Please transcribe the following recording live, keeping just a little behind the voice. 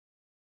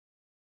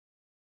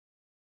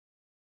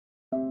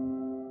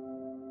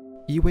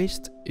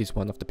E-waste is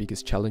one of the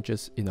biggest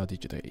challenges in our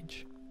digital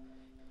age.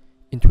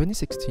 In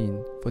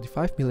 2016,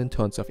 45 million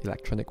tons of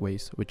electronic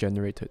waste were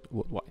generated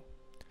worldwide.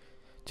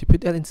 To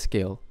put that in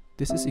scale,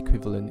 this is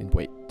equivalent in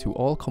weight to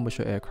all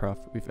commercial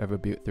aircraft we've ever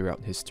built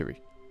throughout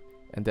history.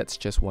 And that's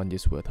just 1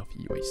 year's worth of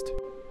e-waste.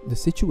 The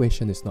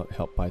situation is not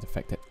helped by the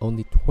fact that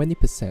only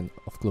 20%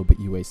 of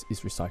global e-waste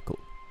is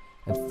recycled,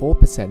 and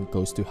 4%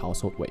 goes to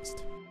household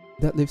waste.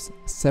 That leaves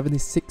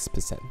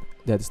 76%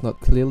 that is not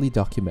clearly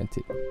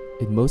documented.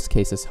 In most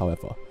cases,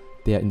 however,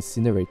 they are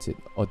incinerated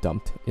or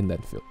dumped in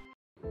landfill.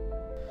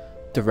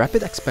 The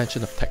rapid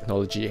expansion of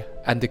technology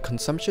and the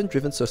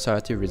consumption-driven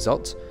society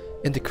results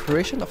in the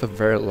creation of a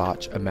very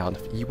large amount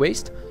of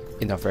e-waste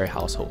in our very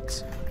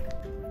households.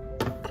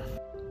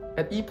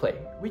 At ePlay,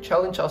 we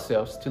challenge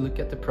ourselves to look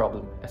at the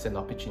problem as an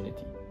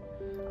opportunity.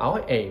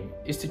 Our aim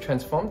is to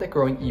transform the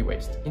growing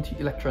e-waste into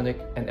electronic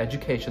and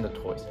educational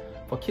toys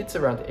for kids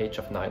around the age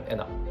of 9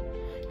 and up,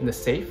 in a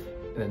safe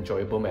and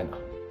enjoyable manner.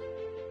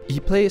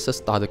 ePlay is a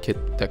starter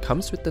kit that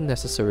comes with the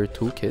necessary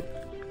toolkit,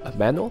 a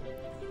manual,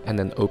 and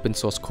an open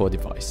source core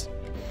device.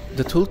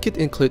 The toolkit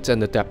includes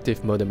an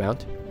adaptive motor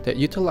mount that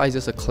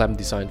utilizes a clamp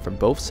design from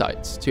both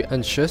sides to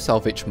ensure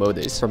salvage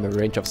motors from a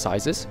range of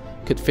sizes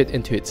could fit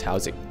into its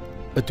housing.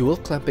 A dual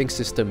clamping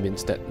system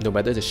means that no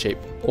matter the shape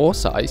or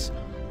size,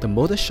 the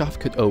motor shaft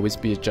could always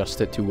be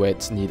adjusted to where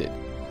it's needed,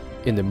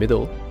 in the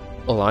middle,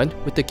 aligned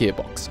with the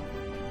gearbox.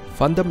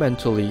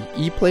 Fundamentally,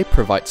 ePlay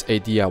provides a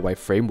DIY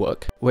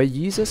framework where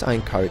users are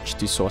encouraged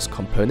to source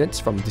components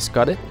from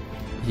discarded,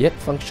 yet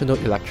functional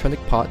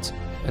electronic parts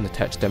and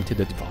attach them to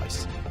the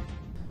device.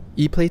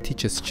 ePlay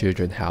teaches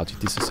children how to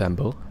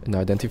disassemble and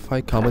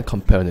identify common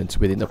components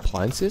within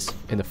appliances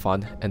in a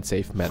fun and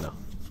safe manner.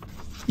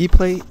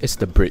 ePlay is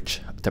the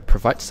bridge that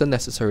provides the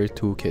necessary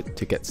toolkit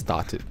to get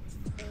started,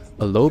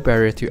 a low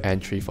barrier to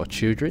entry for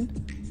children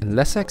and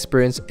lesser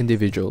experienced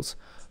individuals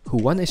who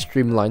want a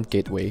streamlined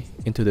gateway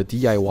into the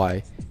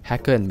DIY,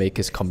 hacker and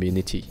makers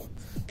community.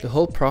 The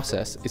whole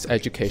process is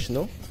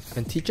educational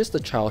and teaches the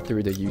child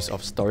through the use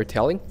of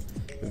storytelling,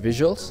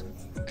 visuals,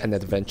 and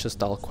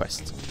adventure-style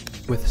quests.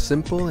 With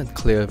simple and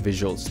clear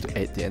visuals to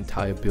aid the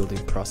entire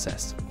building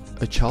process,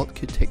 a child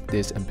could take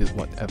this and build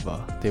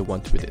whatever they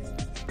want with it.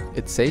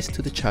 It says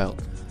to the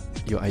child,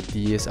 your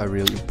ideas are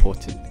really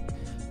important,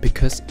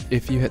 because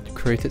if you had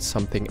created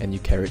something and you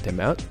carried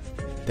them out,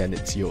 then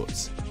it's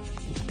yours.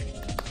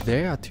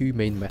 There are two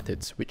main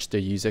methods which the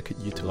user could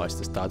utilize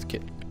the starter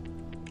kit,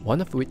 one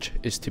of which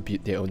is to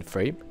build their own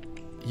frame,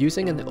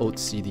 using an old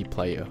CD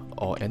player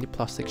or any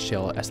plastic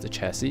shell as the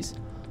chassis,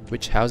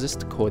 which houses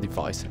the core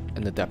device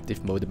and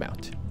adaptive motor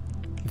mount.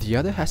 The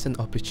other has an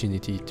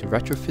opportunity to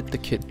retrofit the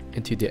kit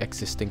into their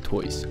existing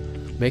toys,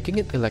 making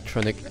it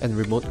electronic and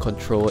remote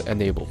control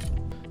enabled.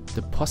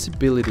 The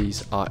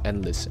possibilities are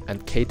endless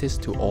and caters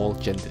to all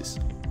genders.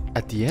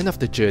 At the end of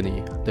the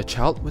journey, the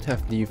child would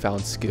have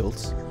newfound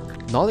skills,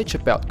 knowledge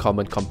about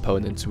common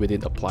components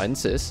within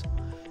appliances,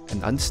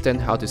 and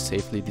understand how to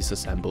safely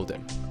disassemble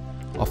them.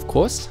 Of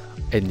course,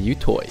 a new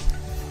toy.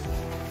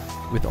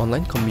 With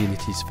online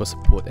communities for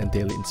support and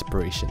daily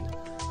inspiration,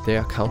 there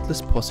are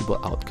countless possible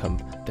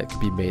outcomes that could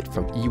be made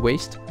from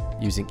e-waste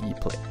using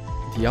ePlay.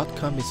 The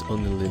outcome is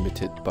only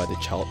limited by the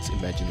child's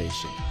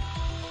imagination.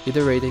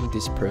 Iterating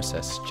this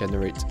process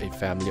generates a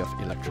family of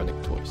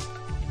electronic toys.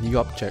 New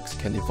objects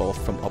can evolve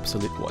from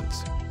obsolete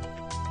ones.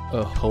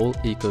 A whole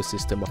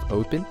ecosystem of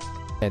open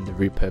and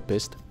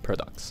repurposed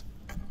products.